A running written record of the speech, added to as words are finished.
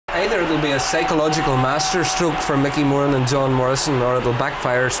either it'll be a psychological masterstroke for Mickey Moran and John Morrison, or it'll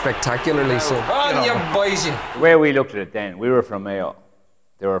backfire spectacularly. So, on you boys, you. The way we looked at it then, we were from Mayo,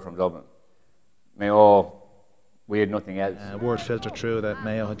 they were from Dublin. Mayo, we had nothing else. Word filtered through that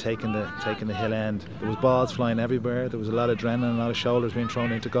Mayo had taken the hill end. There was balls flying everywhere. There was a lot of adrenaline, a lot of shoulders being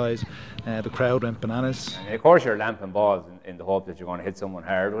thrown into guys. The crowd went bananas. And of course, you're lamping balls in the hope that you're going to hit someone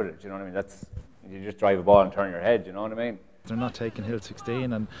hard with it. You know what I mean? You just drive a ball and turn your head. You know what I mean? They're not taking Hill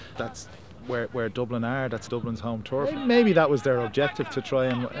 16, and that's where Dublin are. That's Dublin's home turf. Maybe that was their objective, to try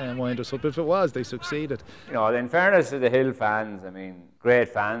and wind us up. If it was, they succeeded. You know, in fairness to the Hill fans, I mean, great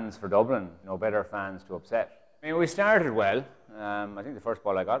fans for Dublin. No better fans to upset. I mean, we started well. I think the first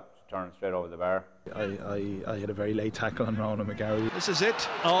ball I got turned straight over the bar. I had a very late tackle on Ronan McGarry. This is it.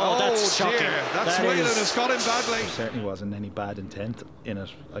 Oh, that's shocking. That's Whelan has got him badly. There certainly wasn't any bad intent in it.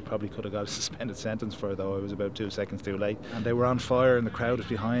 I probably could have got a suspended sentence for it, though. I was about 2 seconds too late. And they were on fire, and the crowd was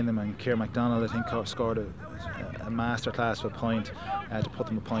behind them. And Ciara MacDonald, I think, scored a masterclass of a point to put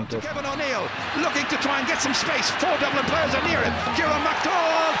them a point up. Kevin O'Neill looking to try and get some space. 4 Dublin players are near it. Ciara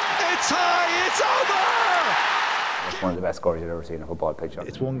MacDonald. It's high. It's over. It's one of the best scores you've ever seen in a football pitch.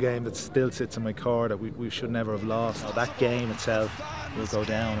 It's one game that still sits in my core that we should never have lost. That game itself will go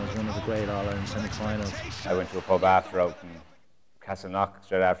down as one of the great All-Ireland semi-finals. I went to a pub out in Castleknock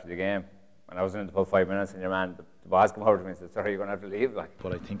straight after the game. And I was in the pub 5 minutes, and your man, the boss, came over to me and said, "Sorry, you're going to have to leave."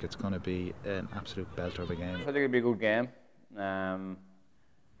 But I think it's going to be an absolute belter of a game. I think it'll be a good game.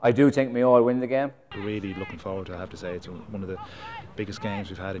 I do think Mayo will win the game. Really looking forward to it, I have to say. It's one of the biggest games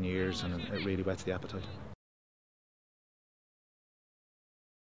we've had in years, and it really whets the appetite.